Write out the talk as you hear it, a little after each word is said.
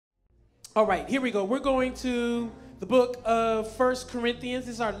All right, here we go. We're going to the book of 1 Corinthians.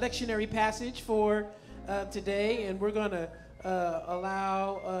 This is our lectionary passage for today, and we're going to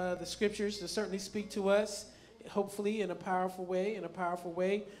allow the scriptures to certainly speak to us, hopefully in a powerful way,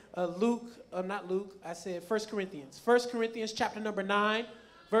 not Luke, I said 1 Corinthians. 1 Corinthians chapter number 9,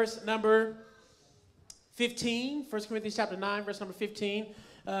 verse number 15. 1 Corinthians chapter 9, verse number 15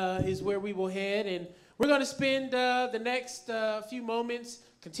 is where we will head, and we're going to spend the next few moments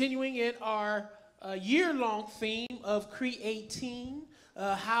continuing in our year-long theme of CRE18.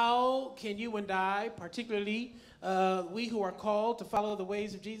 How can you and I, particularly we who are called to follow the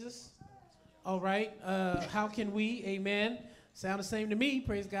ways of Jesus, all right, how can we, amen, sound the same to me,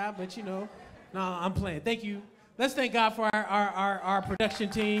 praise God, but you know, no, I'm playing. Thank you. Let's thank God for our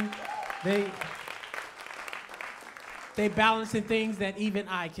production team. They balancing things that even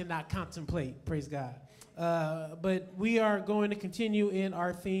I cannot contemplate, praise God. But we are going to continue in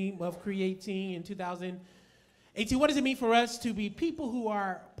our theme of CRE18 in 2018. What does it mean for us to be people who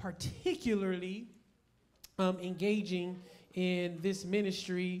are particularly engaging in this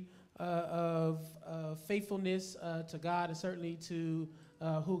ministry of faithfulness to God and certainly to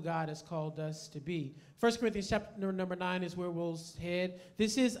who God has called us to be? 1 Corinthians chapter number 9 is where we'll head.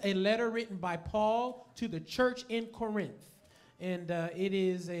 This is a letter written by Paul to the church in Corinth. And it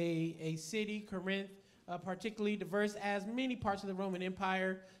is a city, Corinth, particularly diverse, as many parts of the Roman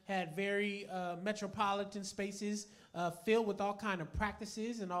Empire had very metropolitan spaces filled with all kinds of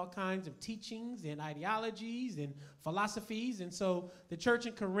practices and all kinds of teachings and ideologies and philosophies. And so the church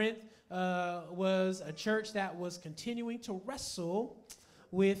in Corinth was a church that was continuing to wrestle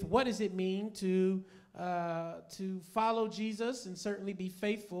with what does it mean to follow Jesus and certainly be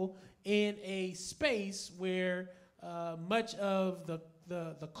faithful in a space where much of the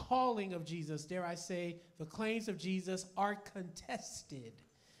calling of Jesus, dare I say, the claims of Jesus are contested.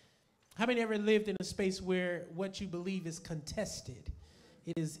 How many ever lived in a space where what you believe is contested?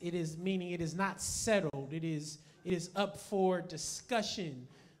 It is meaning it is not settled. It is up for discussion.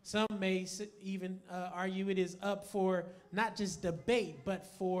 Some may even argue it is up for not just debate, but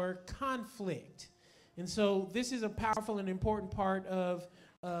for conflict. And so this is a powerful and important part of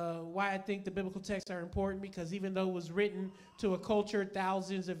why I think the biblical texts are important, because even though it was written to a culture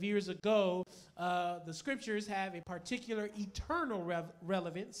thousands of years ago, the scriptures have a particular eternal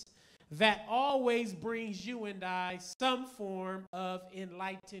relevance that always brings you and I some form of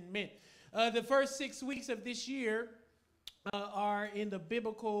enlightenment. The first 6 weeks of this year are in the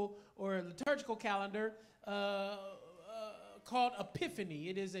biblical or liturgical calendar called Epiphany.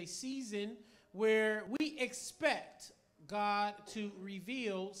 It is a season where we expect God to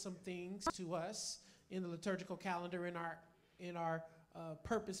reveal some things to us in the liturgical calendar, in our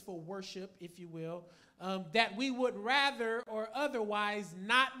purposeful worship, if you will, that we would rather or otherwise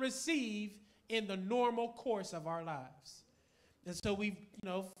not receive in the normal course of our lives. And so we've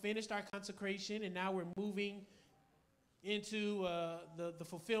finished our consecration, and now we're moving into the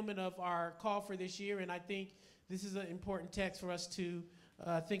fulfillment of our call for this year. And I think this is an important text for us to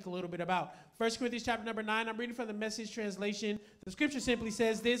think a little bit about. 1 Corinthians chapter number 9, I'm reading from the Message translation. The scripture simply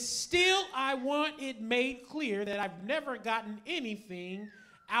says this: "Still I want it made clear that I've never gotten anything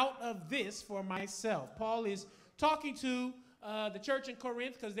out of this for myself." Paul is talking to the church in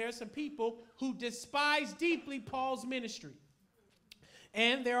Corinth because there are some people who despise deeply Paul's ministry.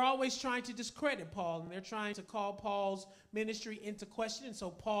 And they're always trying to discredit Paul, and they're trying to call Paul's ministry into question. And so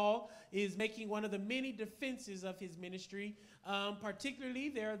Paul is making one of the many defenses of his ministry. Particularly,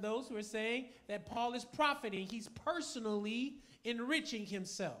 there are those who are saying that Paul is profiting. He's personally enriching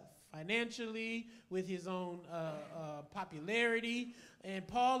himself financially with his own popularity. And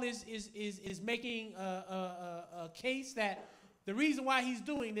Paul is making a case that the reason why he's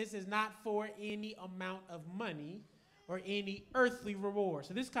doing this is not for any amount of money or any earthly reward.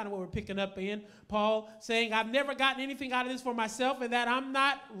 So this is kind of what we're picking up in. Paul saying, I've never gotten anything out of this for myself, and that I'm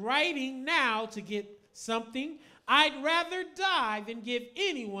not writing now to get something. I'd rather die than give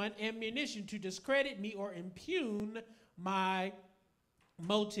anyone ammunition to discredit me or impugn my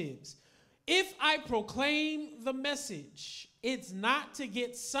motives. If I proclaim the message, it's not to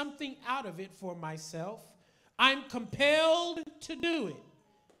get something out of it for myself. I'm compelled to do it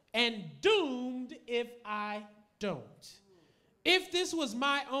and doomed if I don't. If this was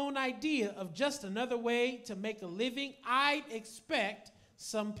my own idea of just another way to make a living, I'd expect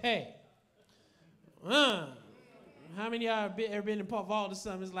some pay. How many of y'all have ever been involved in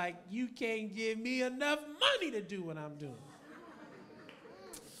something? It's like, you can't give me enough money to do what I'm doing.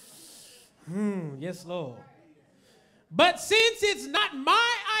 Yes, Lord. But since it's not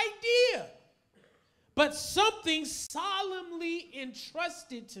my idea, but something solemnly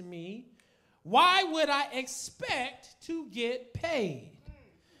entrusted to me. Why would I expect to get paid?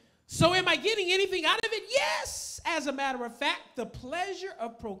 So am I getting anything out of it? Yes. As a matter of fact, the pleasure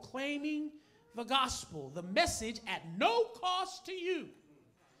of proclaiming the gospel, the message at no cost to you.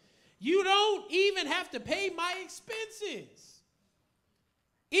 You don't even have to pay my expenses.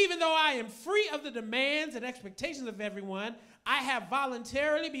 Even though I am free of the demands and expectations of everyone, I have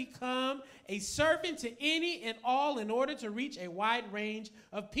voluntarily become a servant to any and all in order to reach a wide range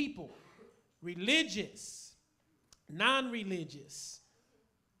of people. Religious, non-religious,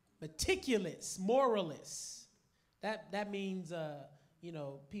 meticulous, moralists. That means,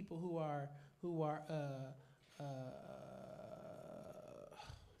 people who are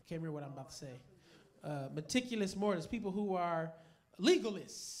can't remember what I'm about to say. Meticulous moralists, people who are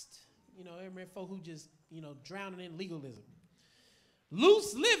legalists. Every folk who just, drowning in legalism.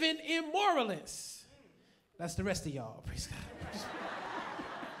 Loose living immoralists. That's the rest of y'all, praise God.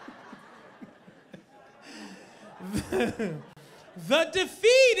 The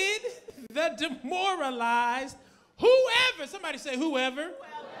defeated, the demoralized, whoever, somebody say whoever.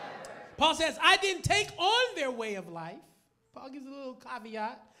 Paul says, I didn't take on their way of life. Paul gives a little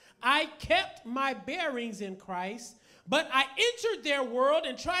caveat. I kept my bearings in Christ, but I entered their world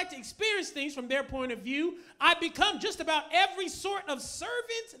and tried to experience things from their point of view. I become just about every sort of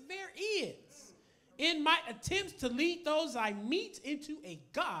servant there is in my attempts to lead those I meet into a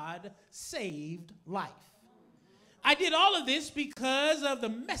God-saved life. I did all of this because of the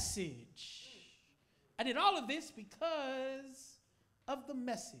message. I did all of this because of the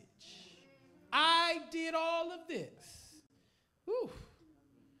message. I did all of this. Whew.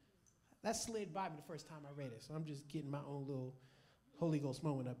 That slid by me the first time I read it, so I'm just getting my own little Holy Ghost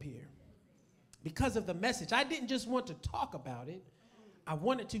moment up here. Because of the message. I didn't just want to talk about it. I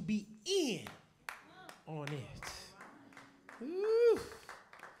wanted to be in on it. Whew.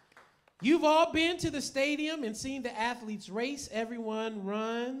 You've all been to the stadium and seen the athletes race. Everyone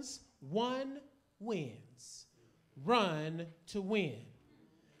runs, one wins. Run to win.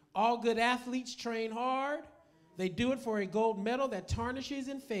 All good athletes train hard. They do it for a gold medal that tarnishes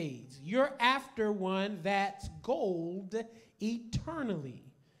and fades. You're after one that's gold eternally.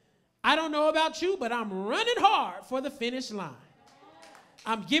 I don't know about you, but I'm running hard for the finish line.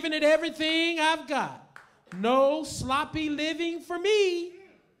 I'm giving it everything I've got. No sloppy living for me.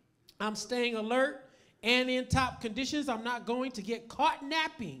 I'm staying alert and in top conditions. I'm not going to get caught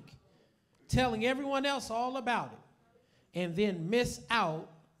napping, telling everyone else all about it, and then miss out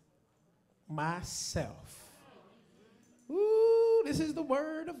myself. Ooh, this is the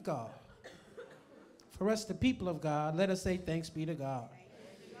word of God. For us, the people of God, let us say thanks be to God.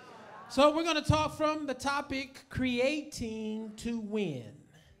 So we're going to talk from the topic, creating to win.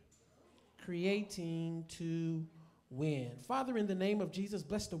 Creating to win. Father, in the name of Jesus,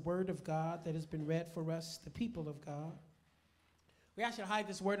 bless the word of God that has been read for us, the people of God. We ask you to hide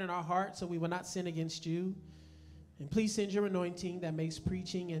this word in our hearts so we will not sin against you. And please send your anointing that makes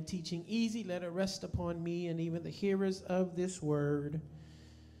preaching and teaching easy. Let it rest upon me and even the hearers of this word.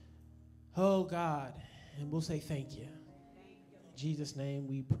 Oh, God. And we'll say thank you. In Jesus' name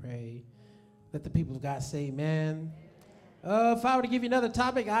we pray. Let the people of God say amen. If I were to give you another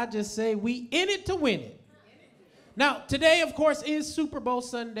topic, I'd just say we in it to win it. Now, today, of course, is Super Bowl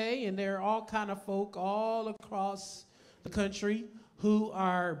Sunday, and there are all kind of folk all across the country who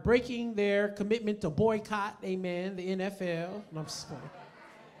are breaking their commitment to boycott, amen, the NFL. No, I'm just kidding.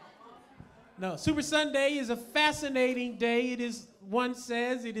 No, Super Sunday is a fascinating day. It is, one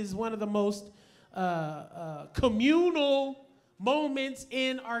says, it is one of the most communal moments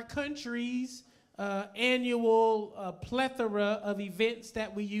in our country's annual plethora of events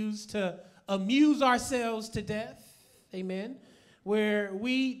that we use to amuse ourselves to death, amen, where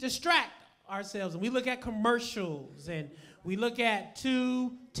we distract ourselves and we look at commercials and we look at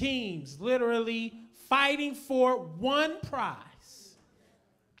two teams literally fighting for one prize.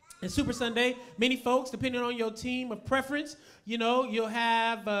 And Super Sunday, many folks, depending on your team of preference, you'll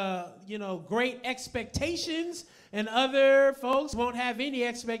have, great expectations, and other folks won't have any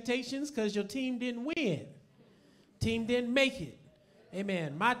expectations because your team didn't win. Team didn't make it.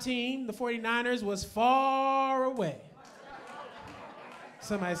 Amen. My team, the 49ers, was far away.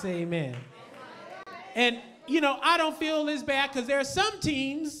 Somebody say amen. And, I don't feel this bad because there are some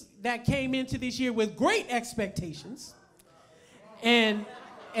teams that came into this year with great expectations. And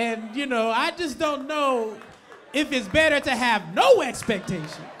I just don't know if it's better to have no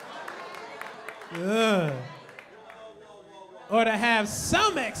expectation or to have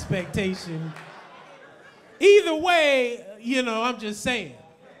some expectation. Either way, I'm just saying.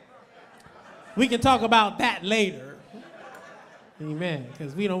 We can talk about that later. Amen.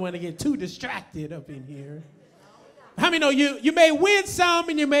 Because we don't want to get too distracted up in here. How many know you may win some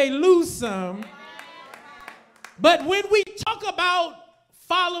and you may lose some? But when we talk about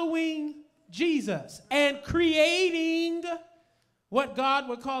following Jesus and creating what God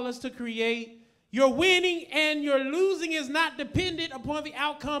would call us to create, your winning and your losing is not dependent upon the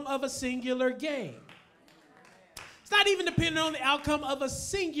outcome of a singular game. It's not even dependent on the outcome of a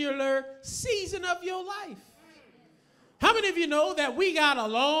singular season of your life. How many of you know that we got a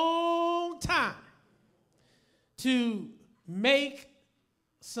long time to make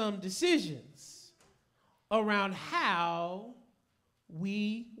some decisions around how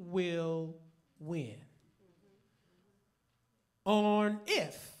we will win? On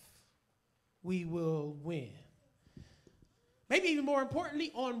if we will win. Maybe even more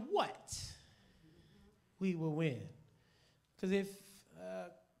importantly, on what we will win. Because if,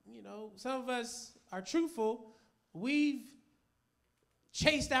 some of us are truthful, we've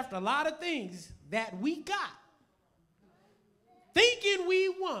chased after a lot of things that we got, thinking we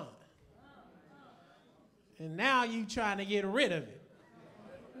won. And now you trying to get rid of it.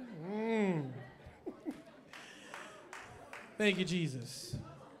 Thank you, Jesus.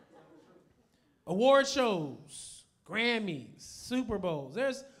 Award shows, Grammys, Super Bowls.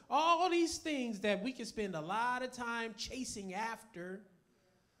 There's all these things that we can spend a lot of time chasing after.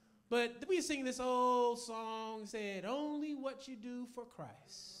 But we sing this old song, said, only what you do for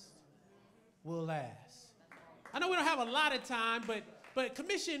Christ will last. I know we don't have a lot of time, but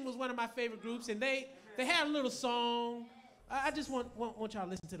Commission was one of my favorite groups, and they had a little song. I just want y'all to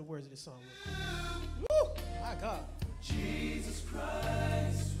listen to the words of this song. Woo! My God. Jesus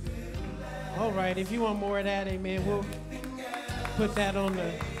Christ will last. All right, if you want more of that, amen, we'll put that on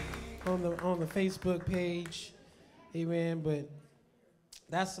the Facebook page, amen. But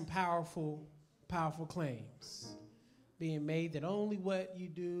that's some powerful claims being made that only what you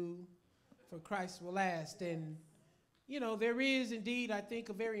do for Christ will last. And there is indeed, I think,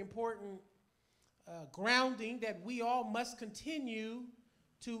 a very important grounding that we all must continue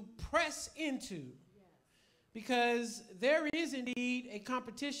to press into. Because there is indeed a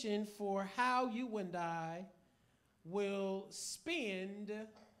competition for how you and I will spend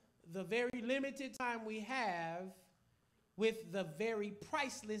the very limited time we have with the very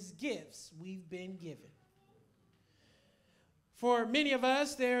priceless gifts we've been given. For many of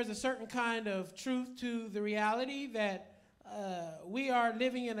us, there's a certain kind of truth to the reality that we are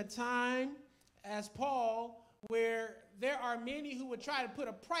living in a time, as Paul, where there are many who would try to put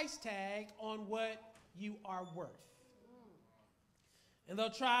a price tag on what you are worth. And they'll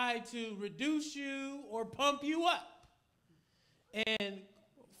try to reduce you or pump you up and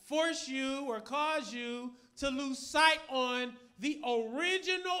force you or cause you to lose sight on the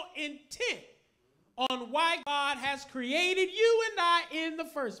original intent on why God has created you and I in the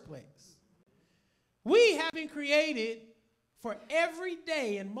first place. We have been created for every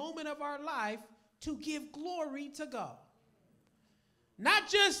day and moment of our life to give glory to God. Not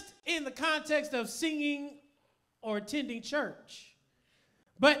just in the context of singing or attending church,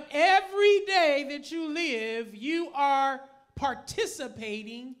 but every day that you live, you are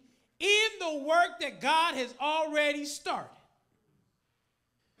participating in the work that God has already started.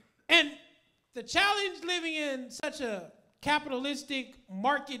 And the challenge living in such a capitalistic,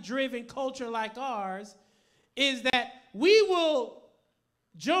 market-driven culture like ours is that we will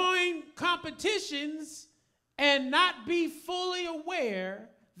join competitions and not be fully aware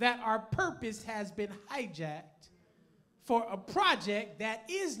that our purpose has been hijacked for a project that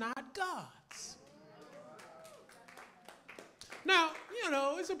is not God's. Now,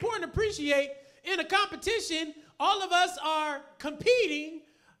 it's important to appreciate in a competition, all of us are competing,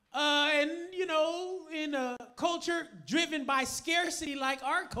 and, in a culture driven by scarcity like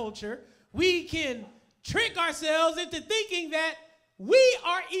our culture, we can trick ourselves into thinking that we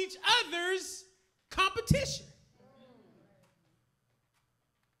are each other's competition.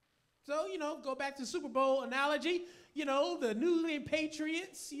 So, go back to the Super Bowl analogy, the New England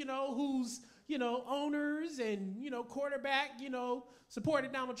Patriots, whose, owners and, quarterback,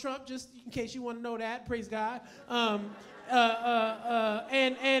 supported Donald Trump, just in case you want to know that, praise God. And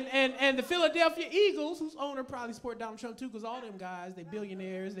the Philadelphia Eagles, whose owner probably support Donald Trump too, because all them guys, they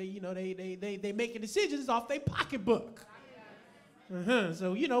billionaires, they making decisions off their pocketbook.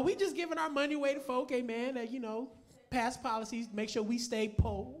 So, we just giving our money away to folk, amen, that, pass policies, make sure we stay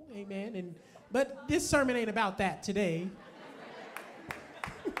poor, amen. But this sermon ain't about that today.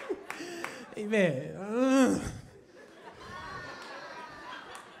 Amen.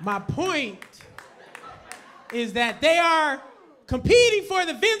 My point is that they are competing for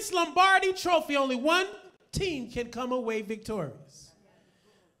the Vince Lombardi trophy, only one team can come away victorious.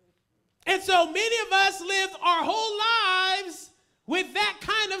 And so many of us lived our whole lives with that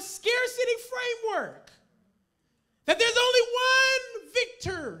kind of scarcity framework, that there's only one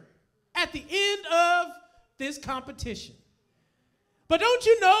victor at the end of this competition. But don't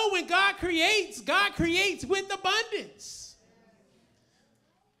you know, when God creates with abundance.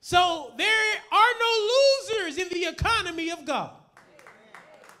 So there are no losers in the economy of God,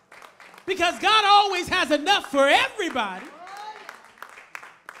 because God always has enough for everybody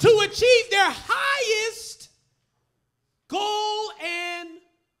to achieve their highest goal and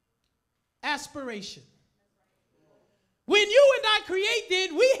aspiration. When you and I create,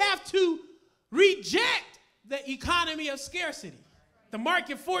 then we have to reject the economy of scarcity, the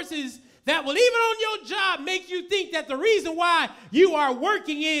market forces that will, even on your job, make you think that the reason why you are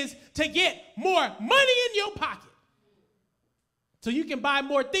working is to get more money in your pocket so you can buy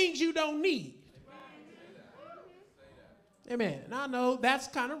more things you don't need. Amen. And I know that's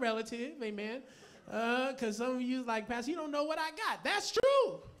kind of relative, amen, because some of you like, Pastor, you don't know what I got. That's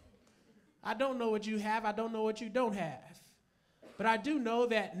true. I don't know what you have. I don't know what you don't have. But I do know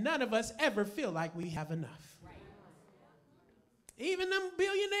that none of us ever feel like we have enough. Even them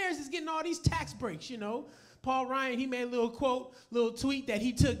billionaires is getting all these tax breaks, you know. Paul Ryan, he made a little quote, little tweet that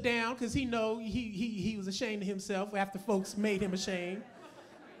he took down because he know he was ashamed of himself after folks made him ashamed.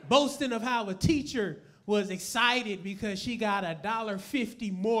 Boasting of how a teacher was excited because she got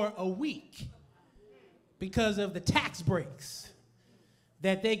 $1.50 more a week because of the tax breaks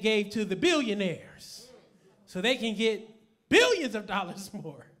that they gave to the billionaires so they can get billions of dollars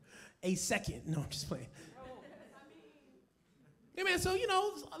more a second. No, I'm just playing. Amen. So, you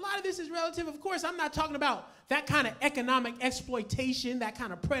know, a lot of this is relative. Of course, I'm not talking about that kind of economic exploitation, that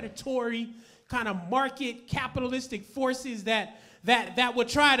kind of predatory, kind of market capitalistic forces that would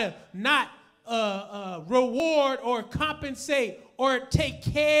try to not reward or compensate or take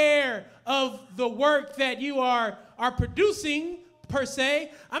care of the work that you are producing, per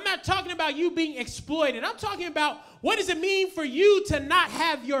se. I'm not talking about you being exploited. I'm talking about what does it mean for you to not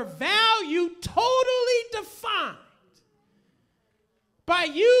have your value totally defined by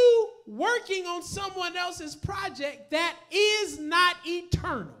you working on someone else's project that is not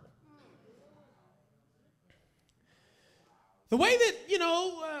eternal. The way that, you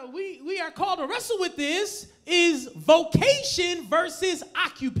know, we are called to wrestle with this is vocation versus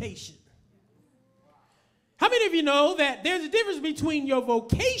occupation. How many of you know that there's a difference between your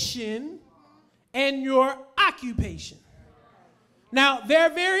vocation and your occupation? Now, there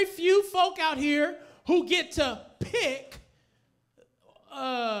are very few folk out here who get to pick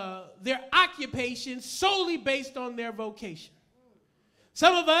their occupation solely based on their vocation.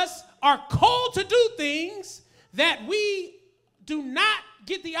 Some of us are called to do things that we do not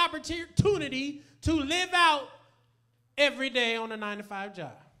get the opportunity to live out every day on a 9-to-5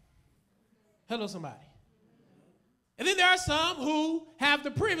 job. Hello, somebody. And then there are some who have the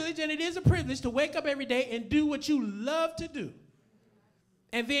privilege, and it is a privilege, to wake up every day and do what you love to do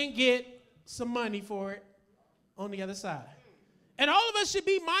and then get some money for it on the other side. And all of us should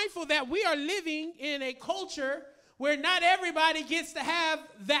be mindful that we are living in a culture where not everybody gets to have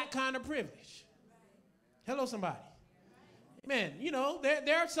that kind of privilege. Hello, somebody. Amen. You know,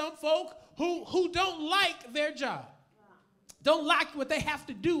 there are some folk who don't like their job, don't like what they have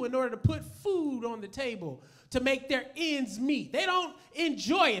to do in order to put food on the table, to make their ends meet. They don't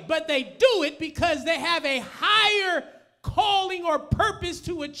enjoy it, but they do it because they have a higher calling or purpose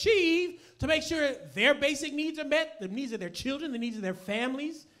to achieve, to make sure their basic needs are met, the needs of their children, the needs of their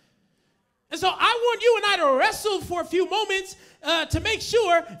families. And so I want you and I to wrestle for a few moments to make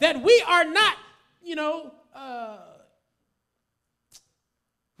sure that we are not, you know,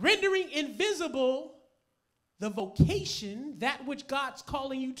 rendering invisible the vocation, that which God's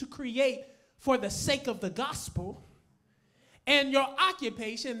calling you to create for the sake of the gospel, and your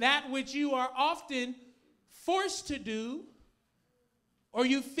occupation, that which you are often forced to do or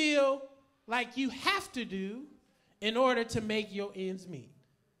you feel like you have to do in order to make your ends meet.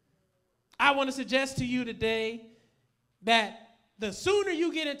 I want to suggest to you today that the sooner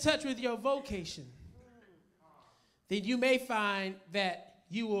you get in touch with your vocation, then you may find that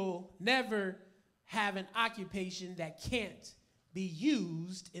you will never have an occupation that can't be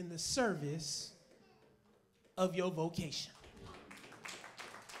used in the service of your vocation.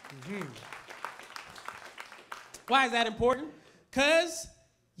 Mm-hmm. Why is that important? Because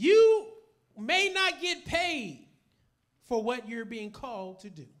you may not get paid for what you're being called to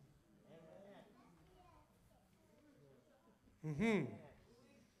do. Mm-hmm.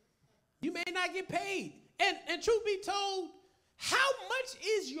 You may not get paid. And truth be told, How much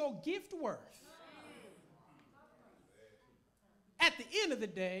is your gift worth? At the end of the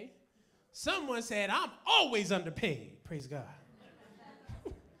day, someone said, I'm always underpaid. Praise God.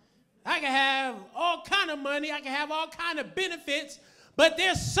 I can have all kind of money. I can have all kind of benefits. But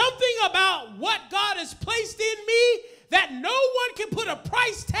there's something about what God has placed in me that no one can put a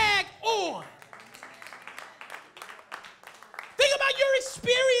price tag on. Think about your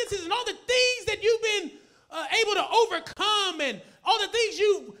experiences and all the things that you've been able to overcome and all the things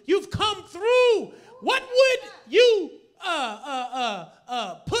you've come through. What would you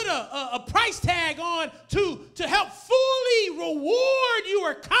put a price tag on to help fully reward you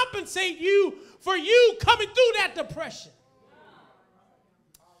or compensate you for you coming through that depression?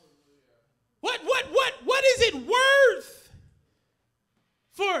 What is it worth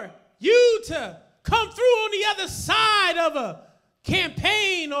for you to come through on the other side of a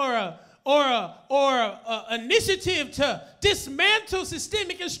campaign or a initiative to dismantle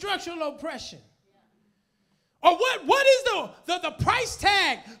systemic and structural oppression? Or what is the price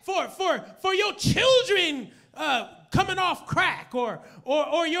tag for your children coming off crack or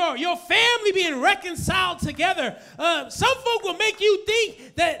your family being reconciled together? Some folk will make you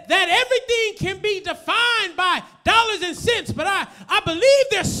think that everything can be defined by dollars and cents, but I believe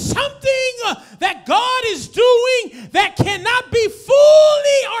there's something that God is doing that cannot be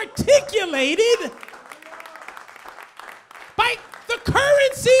fully articulated by the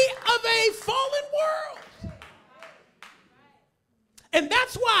currency of a fallen world. And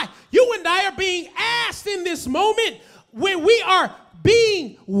that's why you and I are being asked in this moment when we are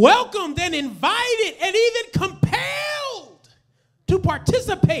being welcomed and invited and even compelled to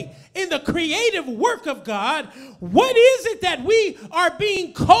participate in the creative work of God. What is it that we are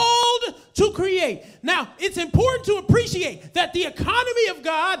being called to create? Now, it's important to appreciate that the economy of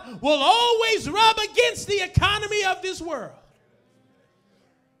God will always rub against the economy of this world.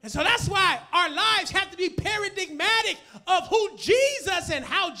 And so that's why our lives have to be paradigmatic of who Jesus and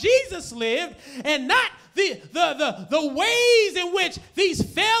how Jesus lived, and not the ways in which these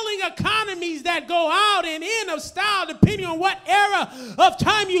failing economies that go out and in of style, depending on what era of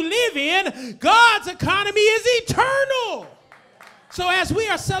time you live in. God's economy is eternal. So as we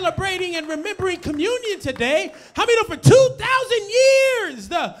are celebrating and remembering communion today, how many know for 2,000 years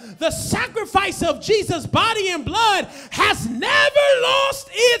the sacrifice of Jesus' body and blood has never lost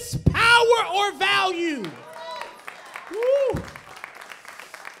its power or value? Woo.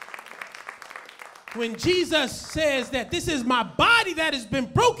 When Jesus says that this is my body that has been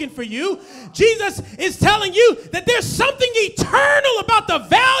broken for you, Jesus is telling you that there's something eternal about the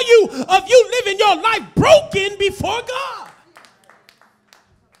value of you living your life broken before God.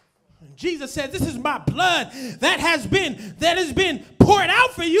 Jesus said, this is my blood that has been poured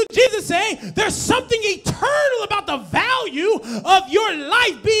out for you. Jesus saying there's something eternal about the value of your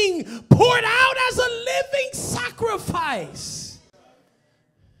life being poured out as a living sacrifice.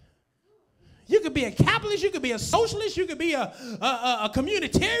 You could be a capitalist, you could be a socialist, you could be a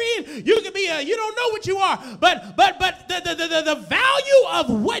communitarian, you could be you don't know what you are. But the value of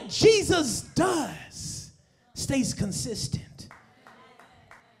what Jesus does stays consistent.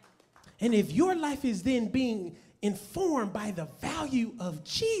 And if your life is then being informed by the value of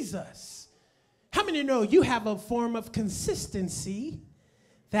Jesus, how many know you have a form of consistency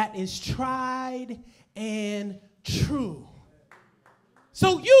that is tried and true?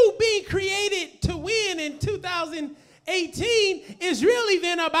 So you being created to win in 2018 is really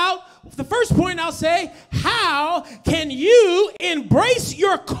then about, the first point I'll say, how can you embrace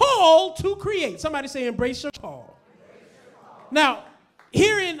your call to create? Somebody say embrace your call. Now,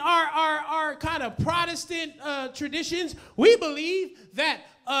 here in our kind of Protestant traditions, we believe that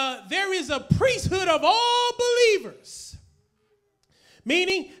there is a priesthood of all believers.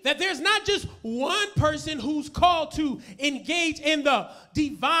 Meaning that there's not just one person who's called to engage in the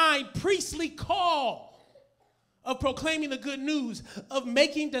divine priestly call of proclaiming the good news, of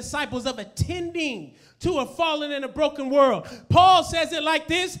making disciples, of attending to a fallen and a broken world. Paul says it like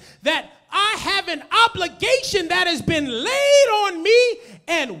this, that I have an obligation that has been laid on me,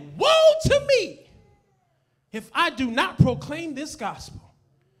 and woe to me if I do not proclaim this gospel.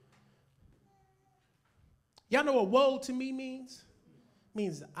 Y'all know what woe to me means? It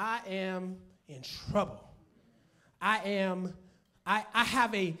means I am in trouble. I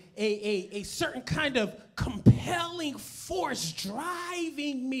have a certain kind of compelling force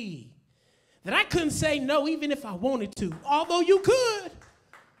driving me that I couldn't say no even if I wanted to, although you could.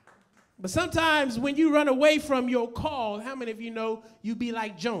 But sometimes when you run away from your call, how many of you know you be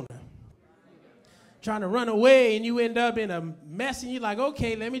like Jonah? Trying to run away and you end up in a mess and you're like,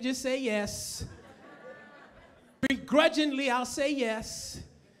 okay, let me just say yes. Begrudgingly, I'll say yes.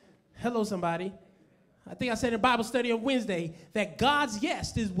 Hello, somebody. I think I said in Bible study on Wednesday that God's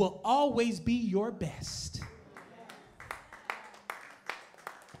yes will always be your best.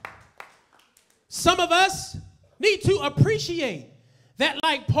 Some of us need to appreciate that,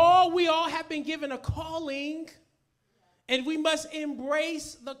 like Paul, we all have been given a calling, and we must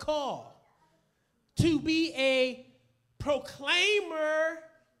embrace the call to be a proclaimer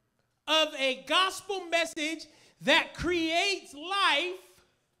of a gospel message that creates life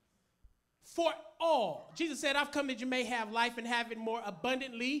for all. Jesus said, I've come that you may have life and have it more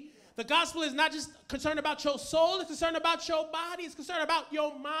abundantly. The gospel is not just concerned about your soul, it's concerned about your body, it's concerned about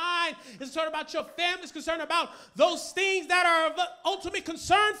your mind, it's concerned about your family, it's concerned about those things that are of ultimate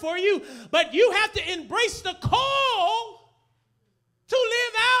concern for you. But you have to embrace the call to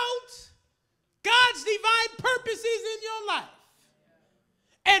live out God's divine purposes in your life.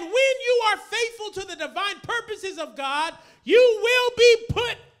 And when you are faithful to the divine purposes of God, you will be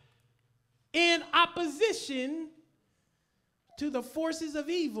put in opposition to the forces of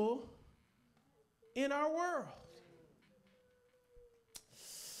evil in our world.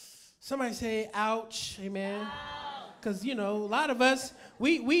 Somebody say, ouch, amen. Because, you know, a lot of us,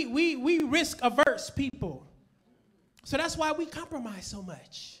 we risk averse people. So that's why we compromise so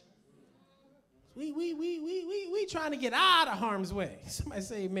much. We trying to get out of harm's way. Somebody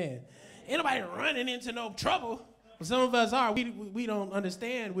say amen. Ain't nobody running into no trouble. Well, some of us are. We don't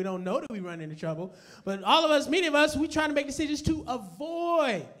understand. We don't know that we run into trouble. But all of us, many of us, we trying to make decisions to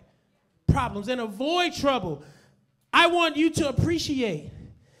avoid problems and avoid trouble. I want you to appreciate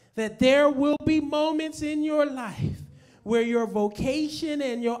that there will be moments in your life where your vocation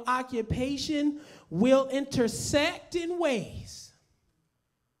and your occupation will intersect in ways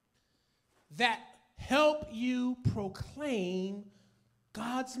that help you proclaim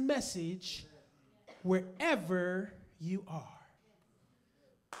God's message wherever you are.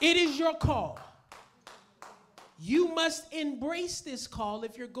 It is your call. You must embrace this call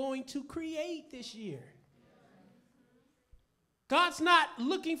if you're going to create this year. God's not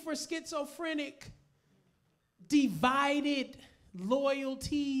looking for schizophrenic, divided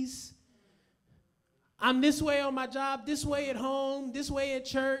loyalties. I'm this way on my job, this way at home, this way at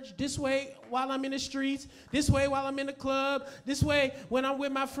church, this way while I'm in the streets, this way while I'm in the club, this way when I'm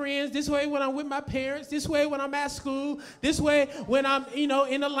with my friends, this way when I'm with my parents, this way when I'm at school, this way when I'm,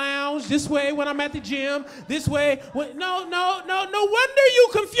 in the lounge, this way when I'm at the gym, this way. No wonder you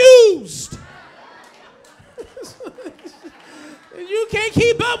confused. You can't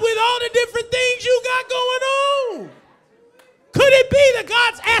keep up with all the different things you got going on. Could it be that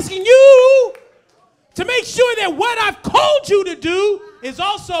God's asking you to make sure that what I've called you to do is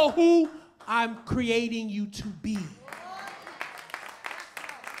also who I'm creating you to be?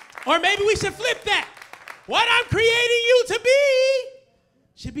 Or maybe we should flip that. What I'm creating you to be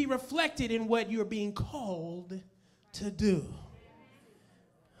should be reflected in what you're being called to do.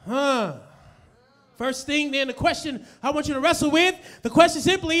 First thing, then, the question I want you to wrestle with, the question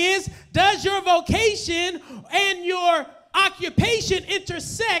simply is, does your vocation and your occupation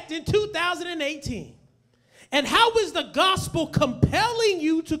intersect in 2018? And how is the gospel compelling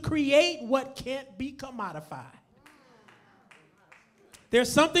you to create what can't be commodified?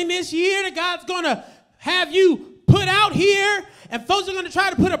 There's something this year that God's going to have you put out here, and folks are going to try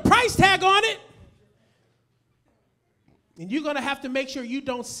to put a price tag on it. And you're going to have to make sure you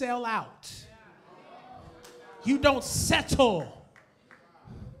don't sell out. You don't settle.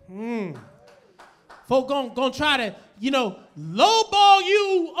 Folk going to try to, lowball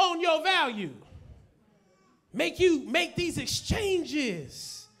you on your value. Make these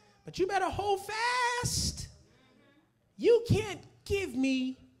exchanges. But you better hold fast. You can't give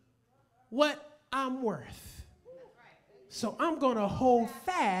me what I'm worth. So I'm going to hold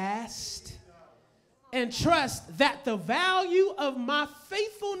fast and trust that the value of my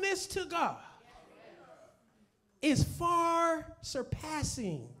faithfulness to God is far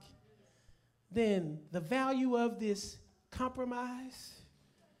surpassing than the value of this compromise,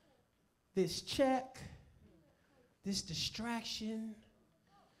 this check, this distraction.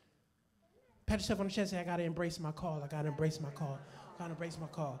 Pat yourself on the chest and say, I got to embrace my call. I got to embrace my call. I got to embrace my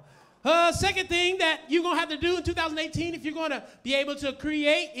call. Second thing that you're going to have to do in 2018 if you're going to be able to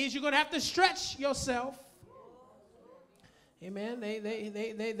create is you're going to have to stretch yourself. Amen.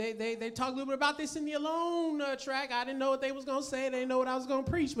 They talk a little bit about this in the Alone track. I didn't know what they was going to say. They didn't know what I was going to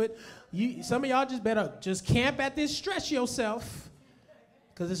preach. But some of y'all just better just camp at this stretch yourself,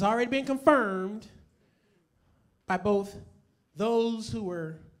 because it's already been confirmed by both those who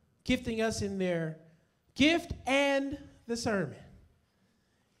were gifting us in their gift and the sermon.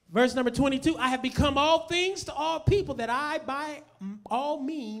 Verse number 22, I have become all things to all people that I by all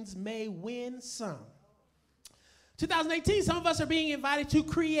means may win some. 2018, some of us are being invited to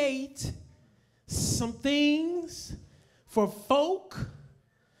create some things for folk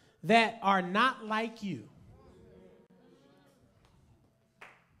that are not like you.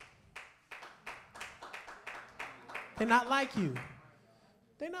 They're not like you.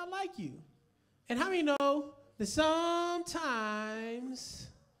 They're not like you. And how many know that sometimes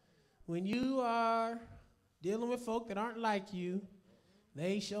when you are dealing with folk that aren't like you,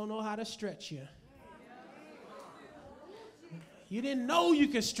 they sure know how to stretch you. You didn't know you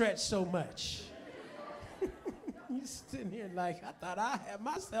could stretch so much. You sitting here like, I thought I had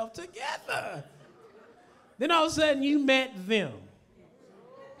myself together. Then all of a sudden you met them.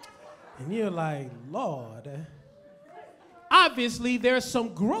 And you're like, Lord, obviously there's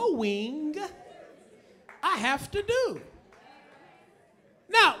some growing I have to do.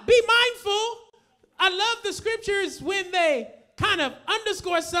 Now, be mindful. I love the scriptures when they kind of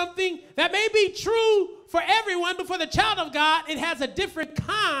underscore something that may be true for everyone, but for the child of God, it has a different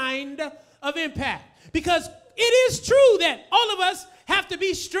kind of impact. Because it is true that all of us have to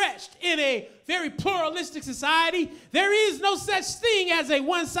be stretched in a very pluralistic society. There is no such thing as a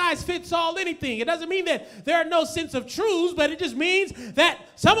one-size-fits-all anything. It doesn't mean that there are no sense of truths, but it just means that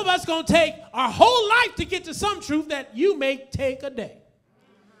some of us going to take our whole life to get to some truth that you may take a day.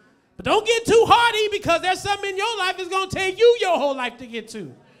 But don't get too hardy, because there's something in your life that's going to take you your whole life to get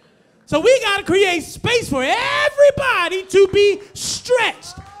to. So we got to create space for everybody to be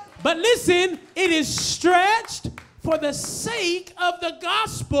stretched. But listen, it is stretched for the sake of the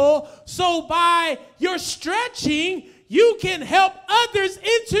gospel. So by your stretching, you can help others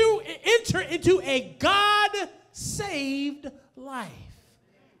enter into a God-saved life.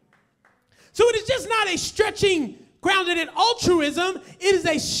 So it is just not a stretching grounded in altruism. It is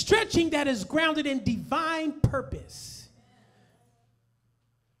a stretching that is grounded in divine purpose.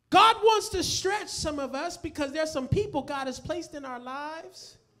 God wants to stretch some of us because there's some people God has placed in our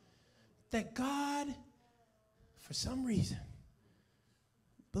lives that God, for some reason,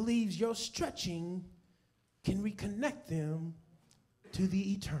 believes your stretching can reconnect them to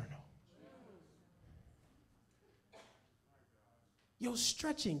the eternal. Your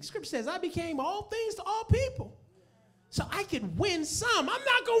stretching. Scripture says, I became all things to all people so I could win some. I'm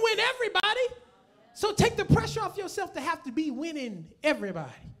not going to win everybody. So take the pressure off yourself to have to be winning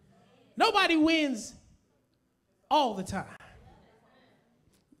everybody. Nobody wins all the time.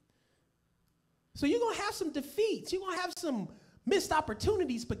 So you're going to have some defeats. You're going to have some missed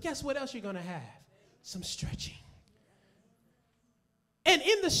opportunities. But guess what else you're going to have? Some stretching. And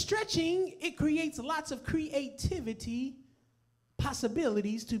in the stretching, it creates lots of creativity,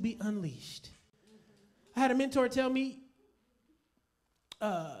 possibilities to be unleashed. I had a mentor tell me,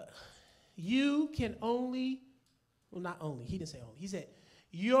 you can only, well, not only, he didn't say only. He said,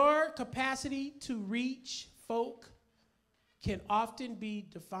 your capacity to reach folk can often be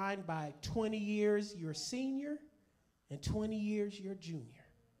defined by 20 years your senior and 20 years your junior.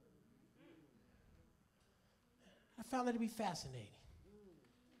 I found that to be fascinating.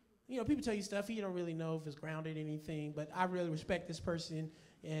 You know, people tell you stuff, you don't really know if it's grounded in anything, but I really respect this person.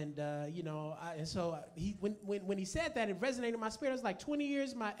 And, when he said that, it resonated in my spirit. It was like 20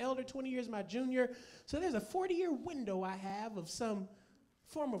 years my elder, 20 years my junior. So there's a 40-year window I have of some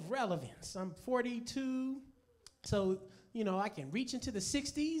form of relevance. I'm 42, so, you know, I can reach into the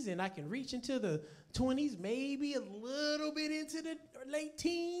 60s and I can reach into the 20s, maybe a little bit into the late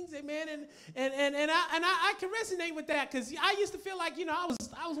teens, amen. And I can resonate with that, because I used to feel like, you know, I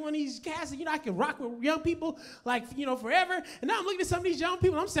was one of these cats, you know, I can rock with young people like, you know, forever. And now I'm looking at some of these young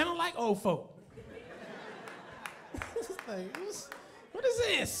people, I'm sounding like old folk. Like, what is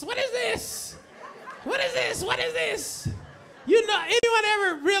this? What is this? What is this? What is this? You know, anyone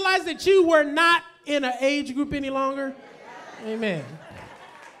ever realize that you were not in an age group any longer? Amen.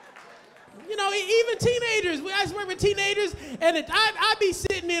 You know, even teenagers. I used to work with teenagers, and I'd be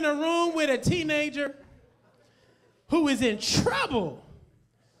sitting in a room with a teenager who is in trouble.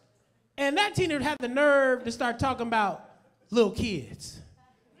 And that teenager had the nerve to start talking about little kids.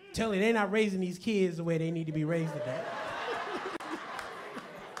 Telling they're not raising these kids the way they need to be raised today.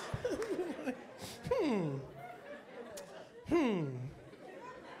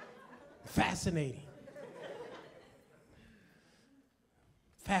 Fascinating.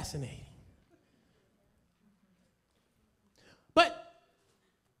 Fascinating. But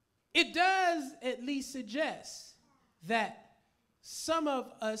it does at least suggest that some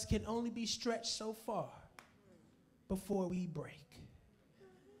of us can only be stretched so far before we break.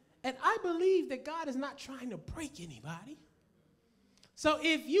 And I believe that God is not trying to break anybody. So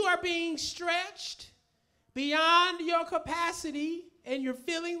if you are being stretched beyond your capacity and you're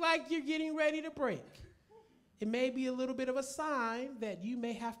feeling like you're getting ready to break, it may be a little bit of a sign that you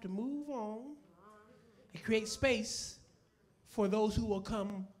may have to move on and create space for those who will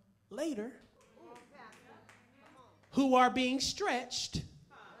come later, who are being stretched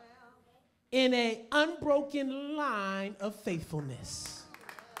in an unbroken line of faithfulness.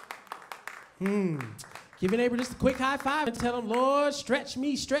 Give your neighbor just a quick high five and tell them, Lord, stretch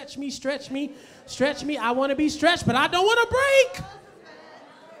me, stretch me, stretch me, stretch me. I want to be stretched, but I don't want to break.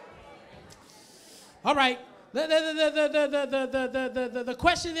 All right. The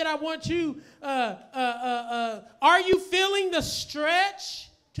question that I want you, are you feeling the stretch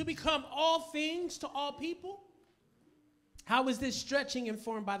to become all things to all people? How is this stretching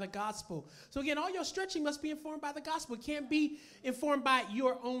informed by the gospel? So again, all your stretching must be informed by the gospel. It can't be informed by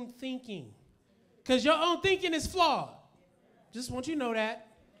your own thinking, because your own thinking is flawed. Just want you to know that.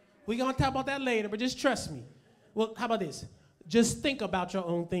 We're going to talk about that later, but just trust me. Well, how about this? Just think about your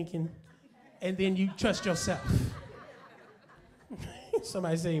own thinking, and then you trust yourself.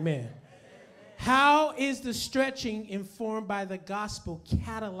 Somebody say amen. How is the stretching informed by the gospel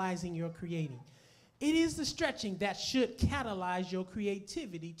catalyzing your creating? It is the stretching that should catalyze your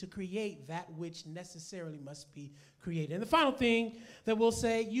creativity to create that which necessarily must be created. And the final thing that we'll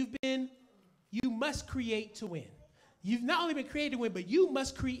say, you must create to win. You've not only been created to win, but you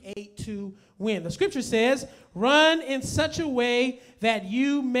must create to win. The scripture says, run in such a way that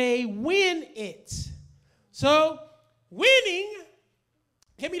you may win it. So winning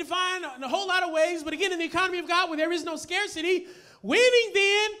can be defined in a whole lot of ways, but again, in the economy of God where there is no scarcity, winning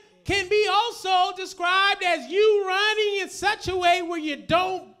then can be also described as you running in such a way where you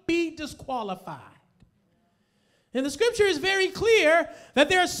don't be disqualified. And the scripture is very clear that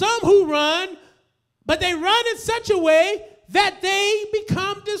there are some who run, but they run in such a way that they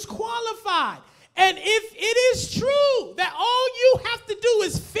become disqualified. And if it is true that all you have to do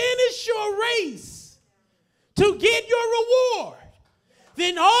is finish your race to get your reward,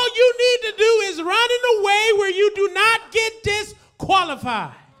 then all you need to do is run in a way where you do not get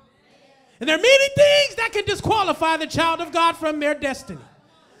disqualified. And there are many things that can disqualify the child of God from their destiny.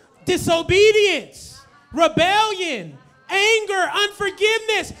 Disobedience, rebellion, anger,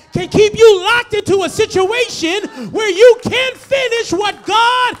 unforgiveness can keep you locked into a situation where you can't finish what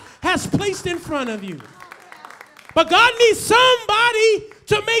God has placed in front of you. But God needs somebody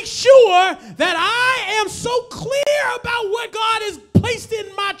to make sure that I am so clear about what God has placed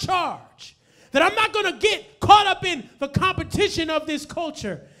in my charge, that I'm not going to get caught up in the competition of this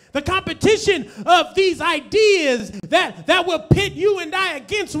culture, the competition of these ideas that will pit you and I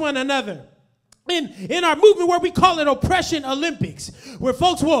against one another. In our movement where we call it Oppression Olympics, where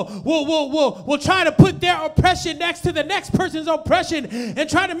folks will try to put their oppression next to the next person's oppression and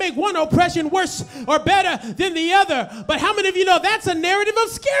try to make one oppression worse or better than the other. But how many of you know that's a narrative of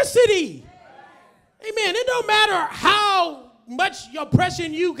scarcity? Amen. It don't matter how much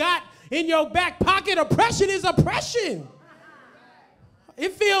oppression you got in your back pocket. Oppression is oppression.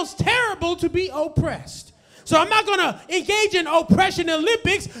 It feels terrible to be oppressed. So I'm not going to engage in oppression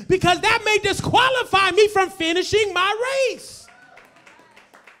Olympics because that may disqualify me from finishing my race.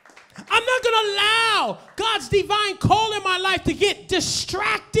 I'm not going to allow God's divine call in my life to get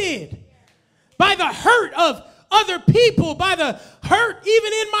distracted by the hurt of other people, by the hurt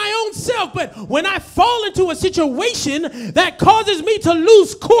even in my own self. But when I fall into a situation that causes me to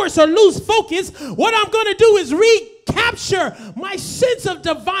lose course or lose focus, what I'm going to do is recapture my sense of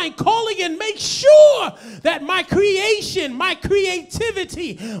divine calling and make sure that my creation, my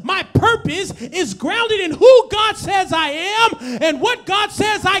creativity, my purpose is grounded in who God says I am and what God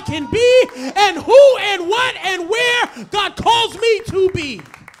says I can be and who and what and where God calls me to be.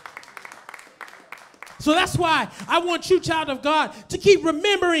 So that's why I want you, child of God, to keep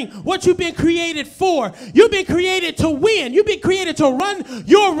remembering what you've been created for. You've been created to win. You've been created to run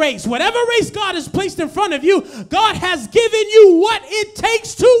your race. Whatever race God has placed in front of you, God has given you what it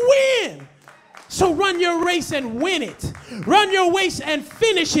takes to win. So run your race and win it. Run your race and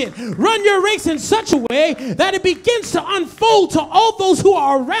finish it. Run your race in such a way that it begins to unfold to all those who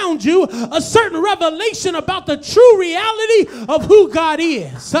are around you a certain revelation about the true reality of who God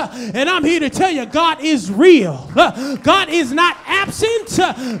is. And I'm here to tell you, God is real. God is not absent.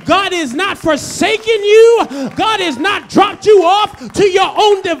 God is not forsaken you. God has not dropped you off to your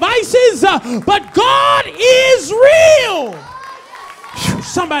own devices. But God is real.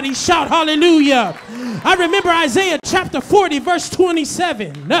 Somebody shout hallelujah. I remember Isaiah chapter 40 verse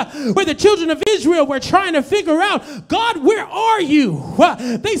 27 where the children of Israel were trying to figure out, God, where are you?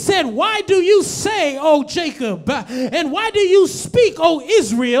 They said, why do you say, O Jacob, and why do you speak, O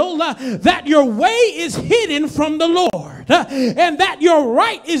Israel, that your way is hidden from the Lord, and that your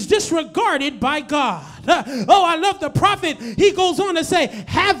right is disregarded by God? Oh, I love the prophet. He goes on to say,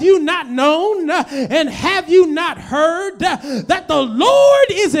 have you not known and have you not heard that the Lord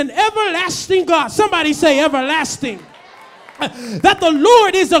is an everlasting God? Somebody say everlasting. That the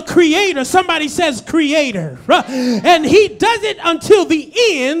Lord is a creator. Somebody says creator. And he does it until the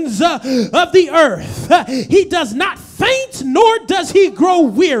ends of the earth. He does not faint, nor does he grow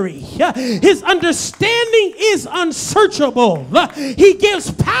weary. His understanding is unsearchable. He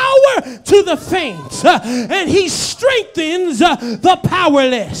gives power to the faint, and he strengthens the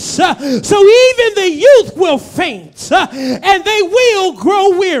powerless. So even the youth will faint, and they will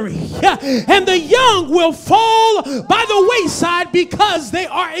grow weary, and the young will fall by the wayside because they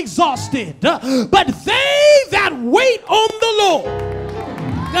are exhausted. But they that wait on the Lord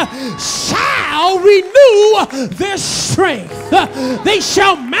shall renew their strength. They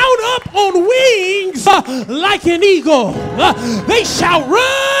shall mount up on wings like an eagle. They shall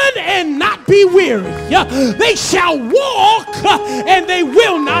run and not be weary. They shall walk and they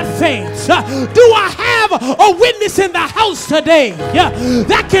will not faint. Do I have a witness in the house today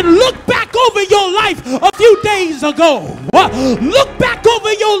that can look back over your life a few days ago, look back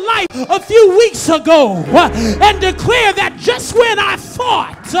over your life a few weeks ago, and declare that just when I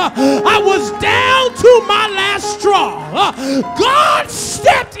thought I was down to my last straw, God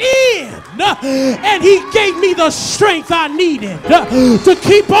stepped in and he gave me the strength I needed to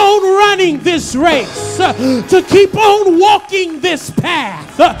keep on running this race, to keep on walking this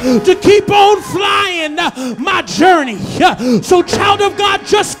path, to keep on flying my journey. So child of God,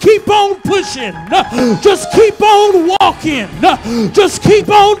 just keep on pushing, just keep on walking, just keep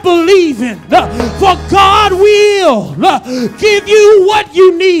on believing, for God will give you what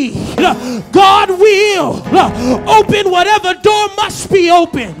you need. God will open whatever door must be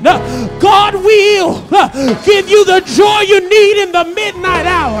opened. God will give you the joy you need in the midnight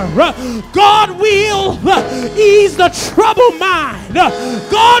hour. God will ease the troubled mind.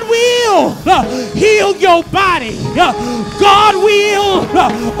 God will heal your body. God will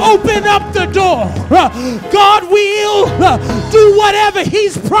open up the door. God will do whatever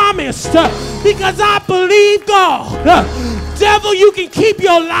he's promised, because I believe God. Devil, you can keep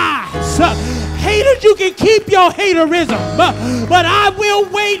your lies. Haters, you can keep your haterism. But I will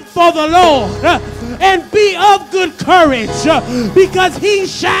wait for the Lord and be of good courage, because he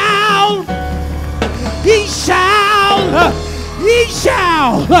shall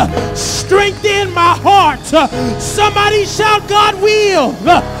strengthen my heart. Somebody shout, God will.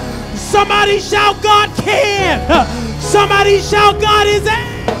 Somebody shout, God can. Somebody shout, God is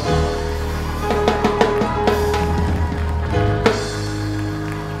able.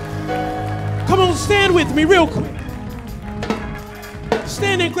 Come on, stand with me real quick.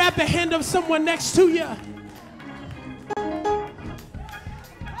 Stand and grab the hand of someone next to you.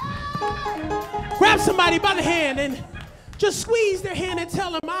 Grab somebody by the hand and just squeeze their hand and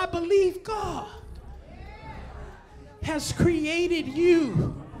tell them, I believe God has created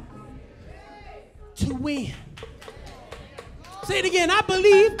you to win. Say it again. I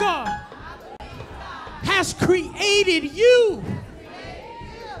believe God has created you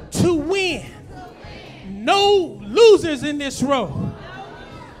to win. No losers in this row.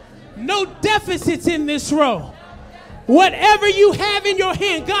 No deficits in this row. Whatever you have in your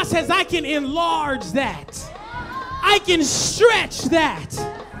hand, God says, I can enlarge that. I can stretch that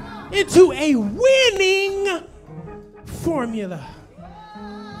into a winning formula.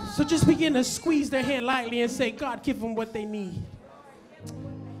 So just begin to squeeze their hand lightly and say, God, give them what they need.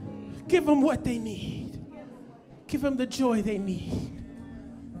 Give them what they need. Give them the joy they need.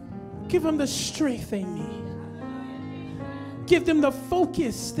 Give them the strength they need. Give them the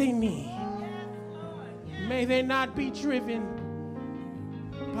focus they need. May they not be driven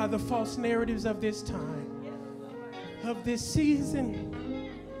by the false narratives of this time, of this season,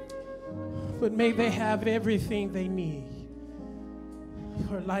 but may they have everything they need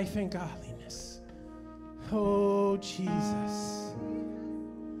for life and godliness. Oh, Jesus.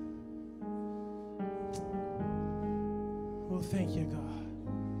 Well, thank you, God.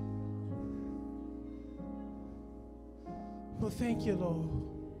 Well, thank you, Lord.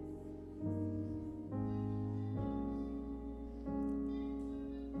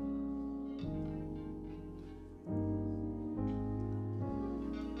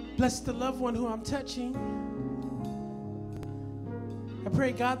 Bless the loved one who I'm touching. I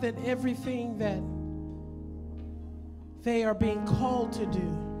pray, God, that everything that they are being called to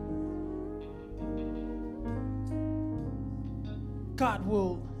do, God,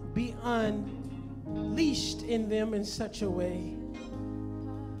 will be unleashed in them in such a way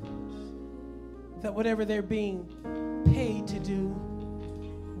that whatever they're being paid to do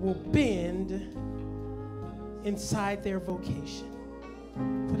will bend inside their vocation.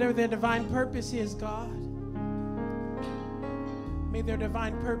 Whatever their divine purpose is, God, may their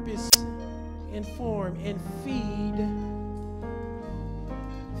divine purpose inform and feed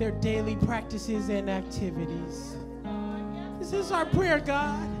their daily practices and activities. This is our prayer,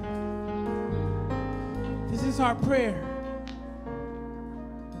 God. This is our prayer.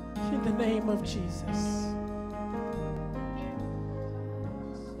 In the name of Jesus.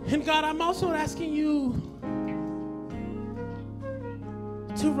 And God, I'm also asking you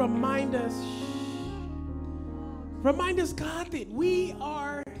to remind us, God, that we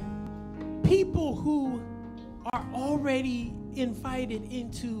are people who are already invited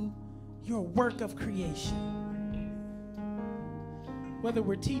into your work of creation. Whether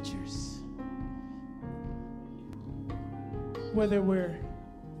we're teachers, whether we're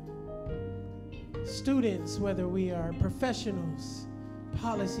students, whether we are professionals,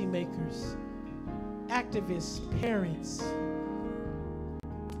 policymakers, activists, parents,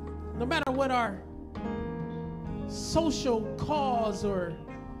 no matter what our social cause or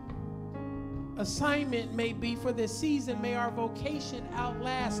assignment may be for this season, may our vocation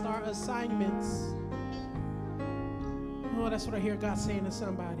outlast our assignments. Oh, that's what I hear God saying to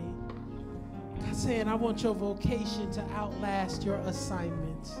somebody. God saying, I want your vocation to outlast your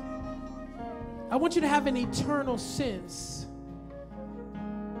assignment. I want you to have an eternal sense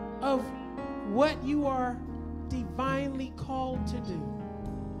of what you are divinely called to do,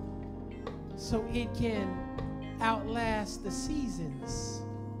 so it can outlast the seasons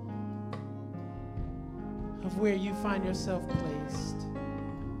of where you find yourself placed.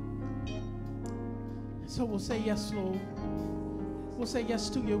 So we'll say yes, Lord. We'll say yes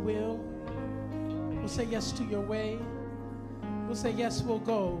to your will. We'll say yes to your way. We'll say yes, we'll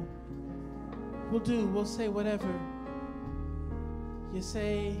go. We'll do. We'll say whatever you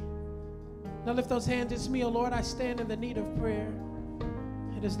say. Now lift those hands. It's me, oh Lord. I stand in the need of prayer.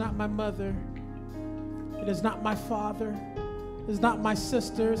 It is not my mother. It is not my father. It is not my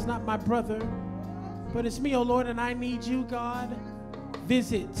sister. It's not my brother. But it's me, oh Lord, and I need you, God.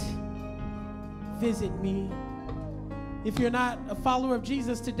 Visit me. If you're not a follower of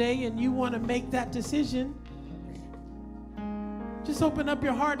Jesus today and you want to make that decision, just open up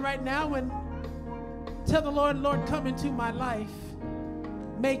your heart right now and tell the Lord, Lord, come into my life.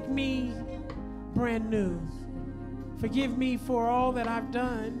 Make me brand new. Forgive me for all that I've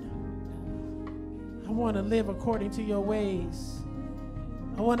done. I want to live according to your ways.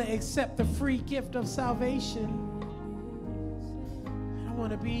 I want to accept the free gift of salvation. I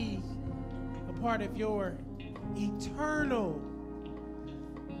want to be a part of your eternal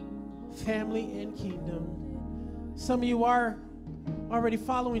family and kingdom. Some of you are already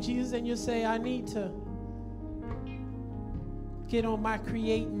following Jesus and you say, I need to get on my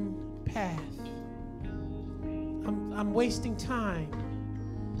creating path. I'm wasting time.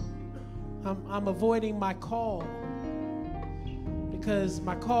 I'm avoiding my call because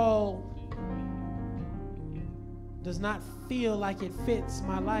my call does not feel like it fits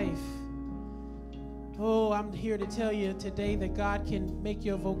my life. Oh, I'm here to tell you today that God can make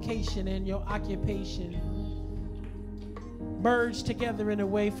your vocation and your occupation merge together in a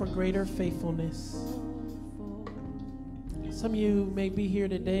way for greater faithfulness. Some of you may be here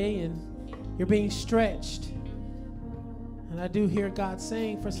today and you're being stretched. And I do hear God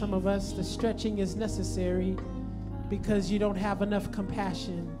saying for some of us, the stretching is necessary because you don't have enough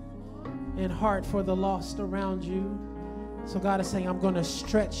compassion and heart for the lost around you. So God is saying, I'm going to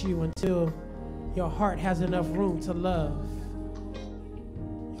stretch you until your heart has enough room to love.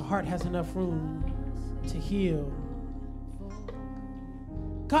 Your heart has enough room to heal.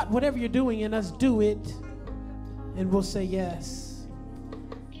 God, whatever you're doing in us, do it. And we'll say yes.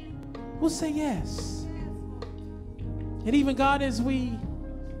 We'll say yes. And even God, as we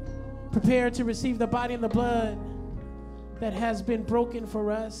prepare to receive the body and the blood that has been broken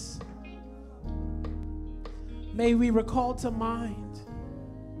for us, may we recall to mind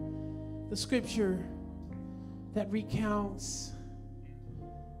the scripture that recounts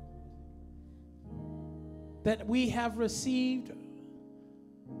that we have received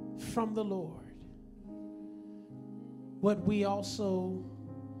from the Lord what we also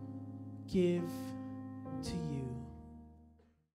give to you.